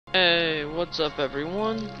What's up,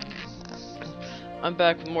 everyone? I'm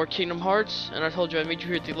back with more Kingdom Hearts, and I told you I'd meet you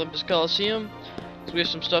here at the Olympus Coliseum. So we have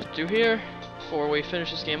some stuff to do here before we finish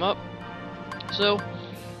this game up. So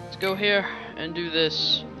let's go here and do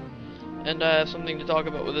this, and I have something to talk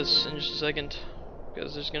about with this in just a second,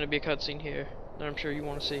 because there's going to be a cutscene here that I'm sure you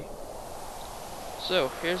want to see.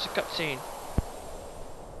 So here's the cutscene.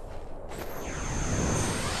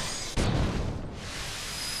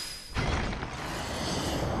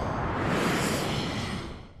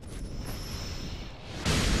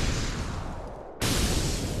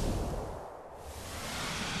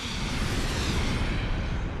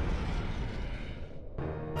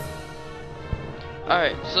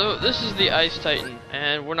 Alright, so this is the Ice Titan,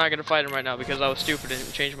 and we're not gonna fight him right now because I was stupid and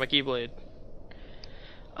didn't change my Keyblade.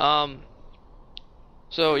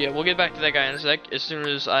 So yeah, we'll get back to that guy in a sec, as soon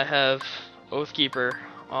as I have Oathkeeper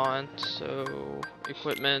on. So,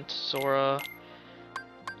 equipment, Sora,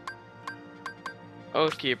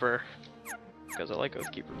 Oathkeeper, because I like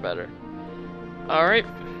Oathkeeper better. Alright.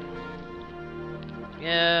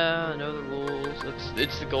 Yeah, I know the rules,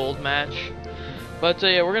 it's the gold match. But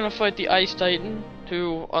yeah, we're gonna fight the Ice Titan,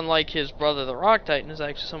 who, unlike his brother the Rock Titan, is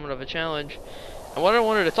actually somewhat of a challenge. And what I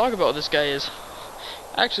wanted to talk about with this guy is,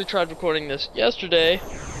 I actually tried recording this yesterday,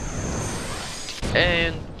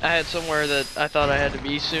 and I had somewhere that I thought I had to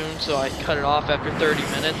be soon, so I cut it off after 30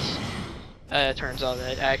 minutes. It turns out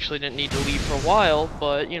that I actually didn't need to leave for a while,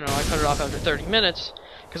 but, you know, I cut it off after 30 minutes,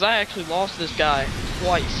 because I actually lost this guy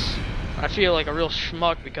twice. I feel like a real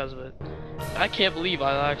schmuck because of it. I can't believe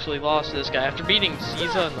I actually lost this guy after beating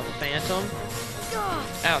Caesar and the Phantom.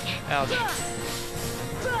 Ouch, ouch.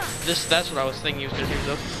 That's what I was thinking he was gonna do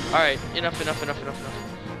though. Alright, enough.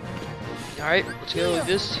 Alright, let's go with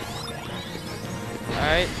this.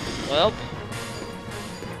 Alright, well.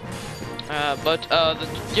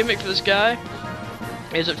 The gimmick for this guy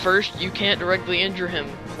is at first you can't directly injure him.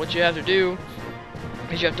 What you have to do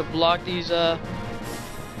is you have to block these, oh,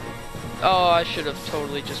 I should have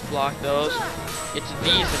totally just blocked those. It's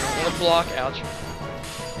these that I want to block. Ouch.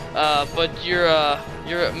 But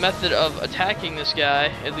your method of attacking this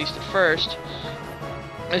guy, at least at first,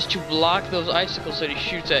 is to block those icicles that he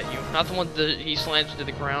shoots at you, not the ones that he slams into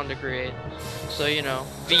the ground to create. So, you know,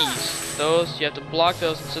 those, you have to block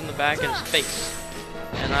those and send them back in his face.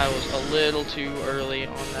 And I was a little too early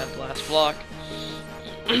on that last block.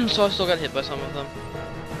 So I still got hit by some of them.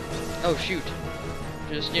 Oh, shoot.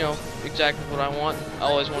 Just, you know, exactly what I want. I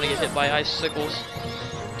always want to get hit by icicles.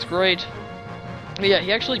 It's great. But yeah,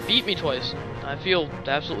 he actually beat me twice. I feel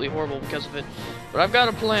absolutely horrible because of it. But I've got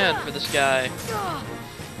a plan for this guy.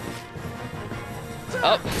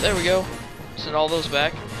 Oh, there we go. Send all those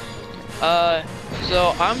back.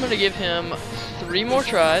 So I'm going to give him 3 more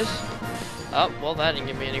tries. Oh, well, that didn't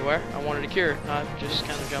get me anywhere. I wanted a cure, not just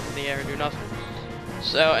kind of jump in the air and do nothing.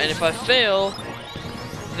 So, and if I fail,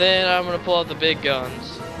 then I'm gonna pull out the big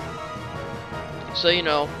guns. So, you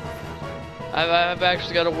know, I've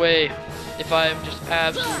actually got a way, if I am just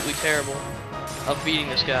absolutely terrible, of beating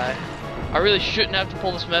this guy. I really shouldn't have to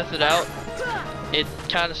pull this method out. It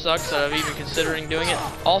kind of sucks that I'm even considering doing it.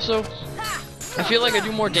 Also, I feel like I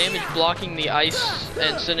do more damage blocking the ice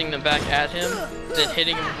and sending them back at him than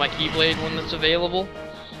hitting him with my Keyblade when that's available.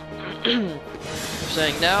 I'm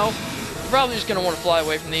saying now, I'm probably just gonna want to fly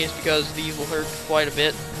away from these because these will hurt quite a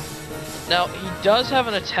bit. Now, he does have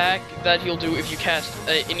an attack that he'll do if you cast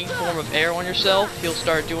any form of arrow on yourself. He'll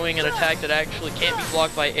start doing an attack that actually can't be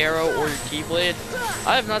blocked by arrow or your Keyblade.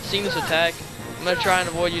 I have not seen this attack. I'm going to try and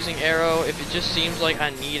avoid using arrow. If it just seems like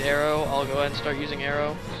I need arrow, I'll go ahead and start using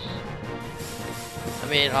arrow. I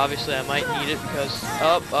mean, obviously I might need it because...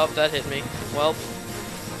 Oh, that hit me. Well.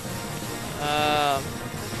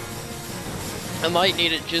 I might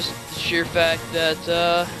need it just the sheer fact that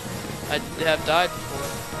I have died before.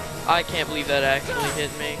 I can't believe that actually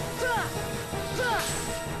hit me.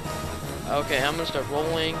 Okay, I'm gonna start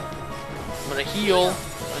rolling. I'm gonna heal.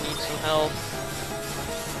 I need some help.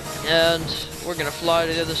 And we're gonna fly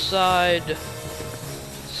to the other side.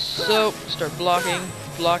 So, start blocking,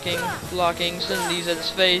 send these at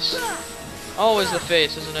his face. Always the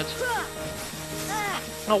face, isn't it?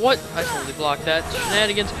 Oh, what? I totally blocked that.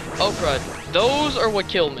 Shenanigans. Oh, crud. Those are what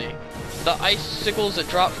kill me. The icicles that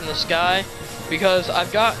drop from the sky. Because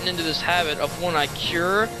I've gotten into this habit of when I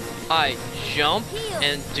cure, I jump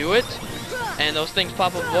and do it, and those things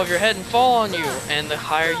pop up above your head and fall on you. And the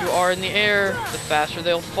higher you are in the air, the faster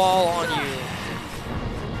they'll fall on you.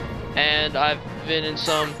 And I've been in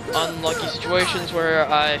some unlucky situations where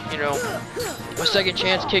I, you know, my second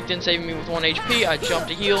chance kicked in, saving me with 1 HP. I jump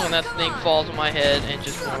to heal, and that thing falls on my head and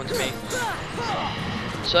just ruins me.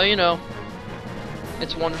 So, you know,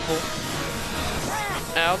 it's wonderful.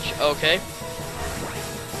 Ouch. Okay.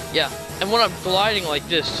 Yeah. And when I'm gliding like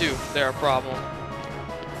this too, they're a problem.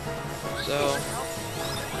 So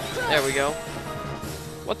there we go.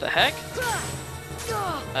 What the heck?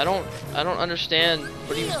 I don't understand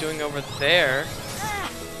what he was doing over there.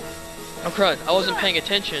 Oh crud, I wasn't paying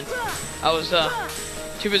attention. I was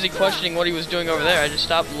too busy questioning what he was doing over there. I just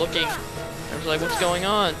stopped looking. I was like, what's going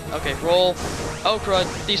on? Okay, roll. Oh crud,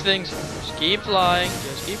 these things. Just keep flying.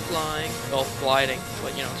 Just keep flying. Well, gliding,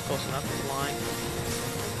 but you know, it's close enough to flying.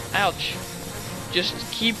 Ouch. Just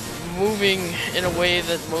keep moving in a way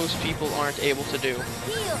that most people aren't able to do.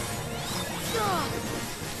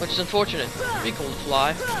 Which is unfortunate. It'd be cool to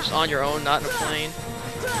fly. Just on your own, not in a plane.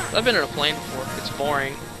 I've been in a plane before. It's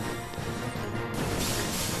boring.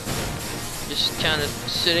 Just kind of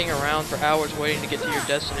sitting around for hours waiting to get to your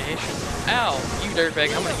destination. Ow! You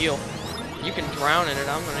dirtbag, I'm gonna heal. You can drown in it,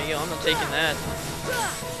 I'm gonna heal. I'm not taking that.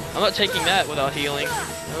 I'm not taking that without healing.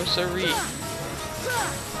 No siree.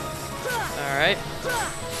 Alright.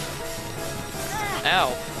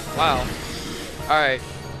 Ow. Wow. Alright.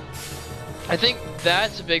 I think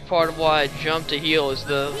that's a big part of why I jumped to heal, is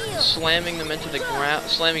the slamming them into the ground,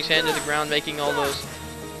 slamming his hand to the ground, making all those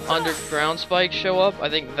underground spikes show up. I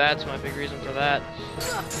think that's my big reason for that.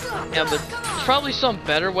 Yeah, but there's probably some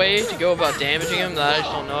better way to go about damaging him that I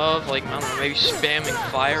just don't know of. Like, I don't know, maybe spamming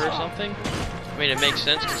fire or something. I mean, it makes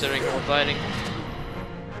sense considering we're fighting.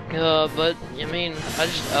 But, I mean, I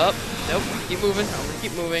just, nope, keep moving, I'm gonna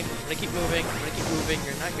keep moving, I'm gonna keep moving, I'm gonna keep moving,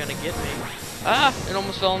 you're not gonna get me. Ah, it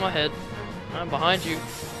almost fell on my head. I'm behind you.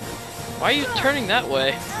 Why are you turning that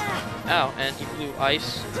way? Ow, and he blew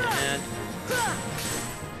ice, and...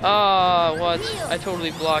 Ah, what? I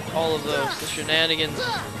totally blocked all of those, the shenanigans.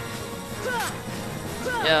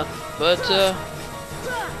 Yeah, but,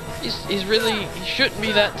 he's really, he shouldn't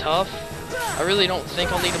be that tough. I really don't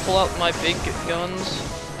think I'll need to pull out my big guns.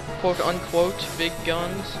 Quote-unquote big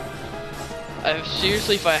guns.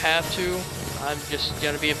 Seriously, if I have to, I'm just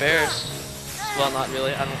gonna be embarrassed. Well, not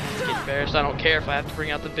really. I don't have to get embarrassed. I don't care if I have to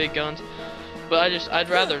bring out the big guns. But I'd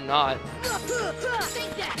rather not.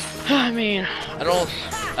 I mean, I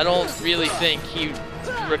don't really think he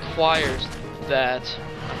requires that.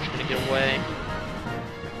 I'm just gonna get away.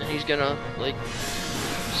 And he's gonna, like,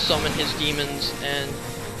 summon his demons and...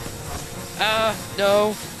 Ah,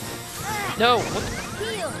 no. No, what the...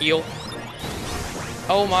 Heal.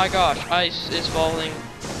 Oh my gosh, ice is falling.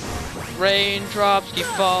 Raindrops keep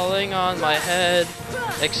falling on my head,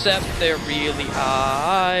 except they're really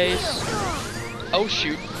ice. Oh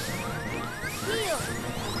shoot.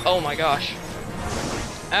 Oh my gosh.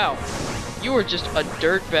 Ow. You were just a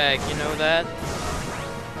dirtbag, you know that?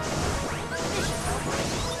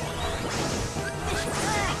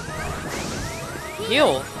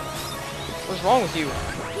 Heal. What's wrong with you?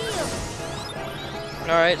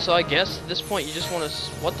 Alright, so I guess at this point you just want to...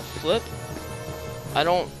 What the flip? I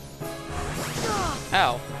don't...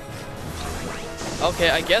 Ow. Okay,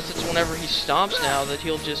 I guess it's whenever he stomps now that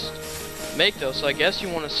he'll just make those. So I guess you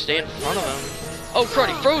want to stay in front of him. Oh crud,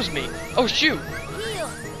 he froze me! Oh shoot!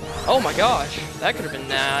 Oh my gosh, that could have been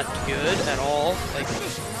not good at all. Like...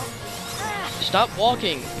 Stop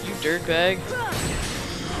walking, you dirtbag.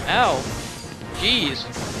 Ow. Jeez.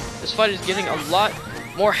 This fight is getting a lot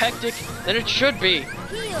more hectic than it should be.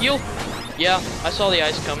 Heal. Yeah, I saw the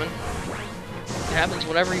ice coming. It happens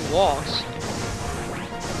whenever he walks.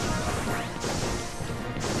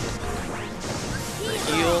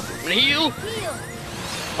 Heal. I'm gonna heal.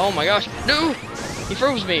 Oh my gosh. No! He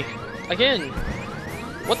froze me. Again.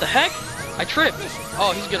 What the heck? I tripped.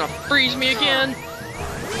 Oh, he's gonna freeze me again.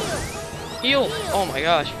 Heal. Oh my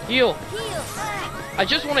gosh. Heal. I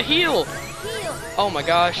just want to heal. Oh my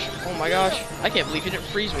gosh. Oh my gosh. I can't believe he didn't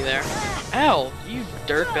freeze me there. Ow. You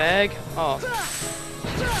dirtbag. Oh.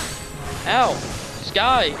 Ow. This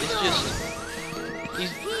guy is just...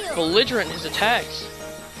 He's belligerent in his attacks.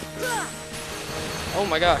 Oh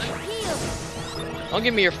my gosh. Don't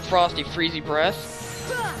give me your frosty, freezy breath.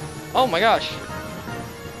 Oh my gosh.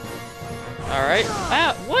 Alright.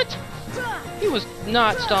 Ah, what? He was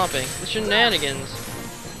not stomping. The shenanigans.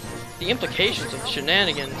 The implications of the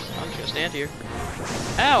shenanigans. I'm just gonna stand here.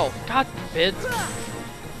 Ow! God forbid.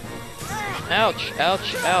 Ouch,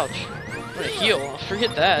 ouch, ouch. I'm gonna heal.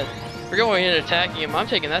 Forget that. We're going in and attacking him. I'm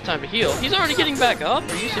taking that time to heal. He's already getting back up.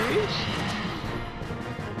 Are you serious?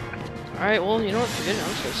 Alright, well, you know what? Forget it. I'm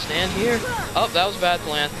just gonna stand here. Oh, that was a bad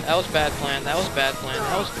plan. That was a bad plan. That was a bad plan.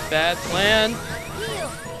 That was a bad plan.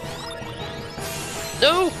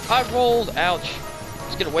 No! I rolled. Ouch.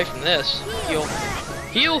 Let's get away from this. Heal.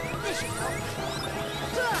 Heal!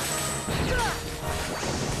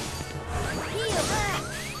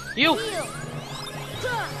 Heal!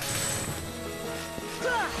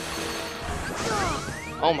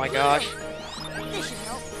 Oh my gosh. This should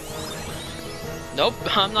help. Nope,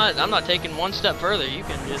 I'm not taking one step further. You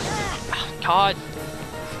can just God.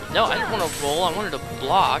 No, I didn't want to roll, I wanted to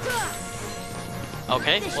block.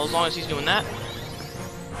 Okay, well as long as he's doing that.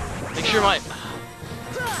 Make sure my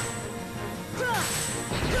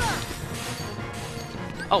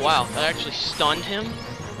Oh wow, that actually stunned him.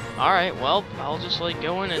 Alright, well, I'll just like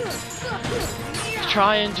go in and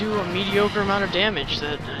try and do a mediocre amount of damage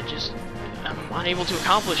that I just am unable to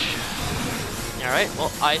accomplish. Alright,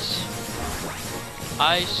 well, ice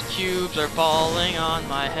cubes are falling on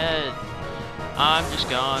my head. I'm just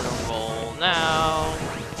gonna roll now.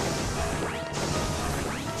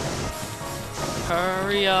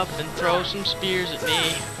 Hurry up and throw some spears at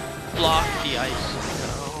me. Block the ice.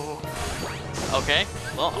 No. Okay,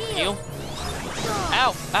 well, I'll heal.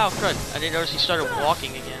 Ow! Ow, crud. I didn't notice he started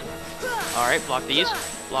walking again. Alright, block these.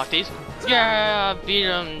 Block these. Yeah, beat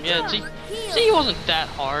him. Yeah, see, he wasn't that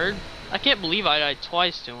hard. I can't believe I died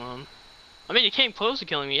twice to him. I mean, he came close to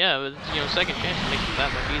killing me, yeah, but, you know, second chance makes it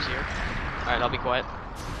that much easier. Alright, I'll be quiet.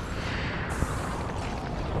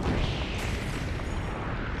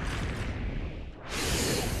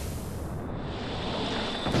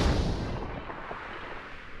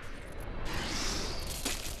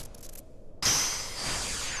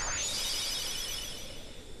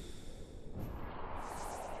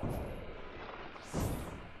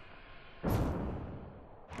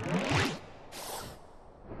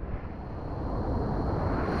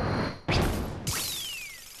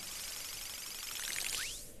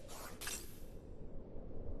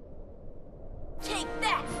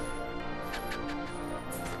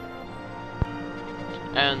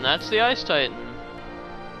 And that's the Ice Titan.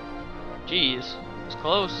 Jeez, it's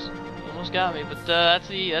close. You almost got me, but that's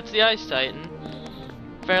the Ice Titan.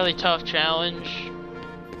 Fairly tough challenge,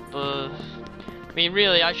 but I mean,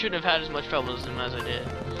 really, I shouldn't have had as much trouble with him as I did.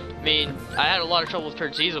 I mean, I had a lot of trouble with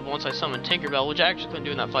Kurt Ziza, but once I summoned Tinkerbell, which I actually couldn't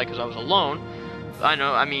do in that fight because I was alone. I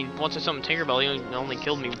know. I mean, once I summoned Tinkerbell, he only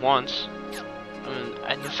killed me once. I mean,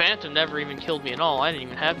 and the Phantom never even killed me at all. I didn't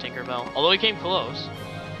even have Tinkerbell, although he came close.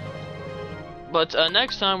 But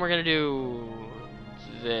next time we're gonna do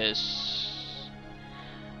this.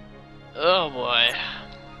 Oh boy,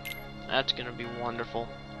 that's gonna be wonderful.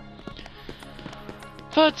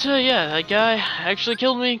 But yeah, that guy actually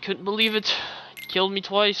killed me. Couldn't believe it. Killed me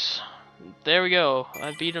twice. There we go.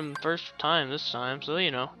 I beat him first time this time, so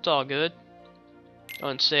you know it's all good.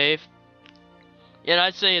 Unsave. Yet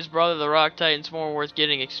I'd say his brother, the Rock Titan's more worth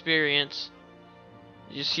getting experience.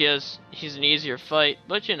 Just he's an easier fight,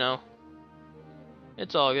 but you know.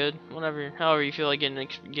 It's all good. Whatever, however you feel like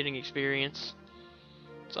getting experience.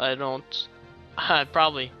 So I'm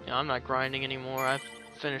not grinding anymore. I've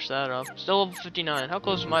finished that up. Still level 59. How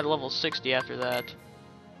close am I to level 60 after that?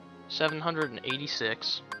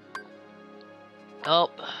 786. Oh,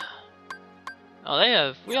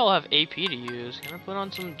 we all have AP to use. Can I put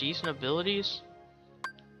on some decent abilities?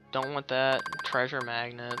 Don't want that. Treasure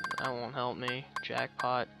Magnet. That won't help me.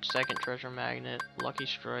 Jackpot. Second Treasure Magnet. Lucky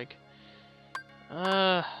Strike.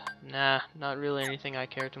 Nah, not really anything I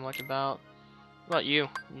care too much about. What about you?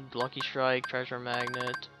 Lucky Strike, Treasure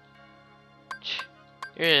Magnet.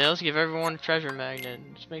 Yeah, let's give everyone a Treasure Magnet.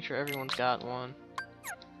 Just make sure everyone's got one.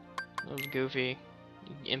 That was goofy.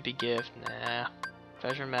 Impy Gift, nah.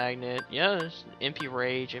 Treasure Magnet, yeah, Impy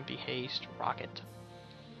Rage, Impy Haste, Rocket.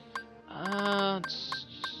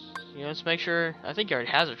 Let's make sure. I think he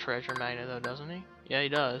already has a Treasure Magnet though, doesn't he? Yeah, he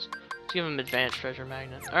does. Let's give him Advanced Treasure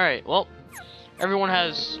Magnet. Alright, well. Everyone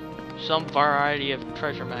has some variety of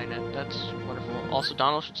Treasure Magnet. That's wonderful. Also,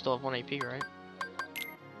 Donald should still have 1 AP, right?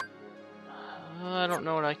 I don't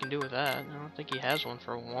know what I can do with that. I don't think he has one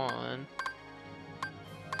for 1.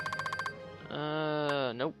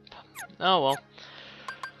 Nope. Oh well.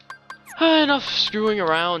 Enough screwing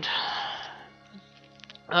around.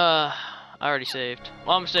 I already saved.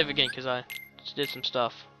 Well, I'm gonna save again because I just did some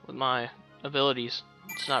stuff with my abilities.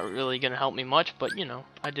 It's not really gonna help me much, but you know,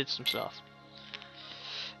 I did some stuff.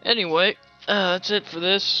 Anyway, that's it for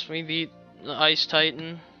this. We beat the Ice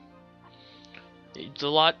Titan. It's a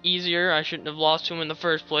lot easier. I shouldn't have lost to him in the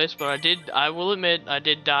first place, but I will admit, I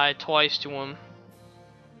did die twice to him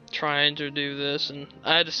trying to do this, and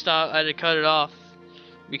I had to stop. I had to cut it off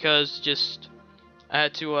because I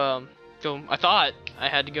had to go. I thought I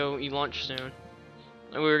had to go eat lunch soon,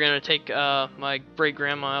 and we were gonna take my great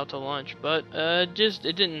grandma out to lunch, but it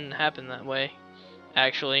didn't happen that way.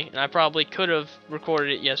 Actually, and I probably could have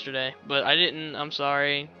recorded it yesterday, but I didn't. I'm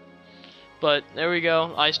sorry. But there we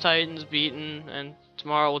go. Ice Titan's beaten, and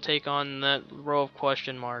tomorrow we'll take on that row of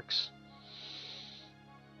question marks.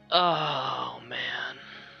 Oh, man.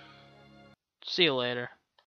 See you later.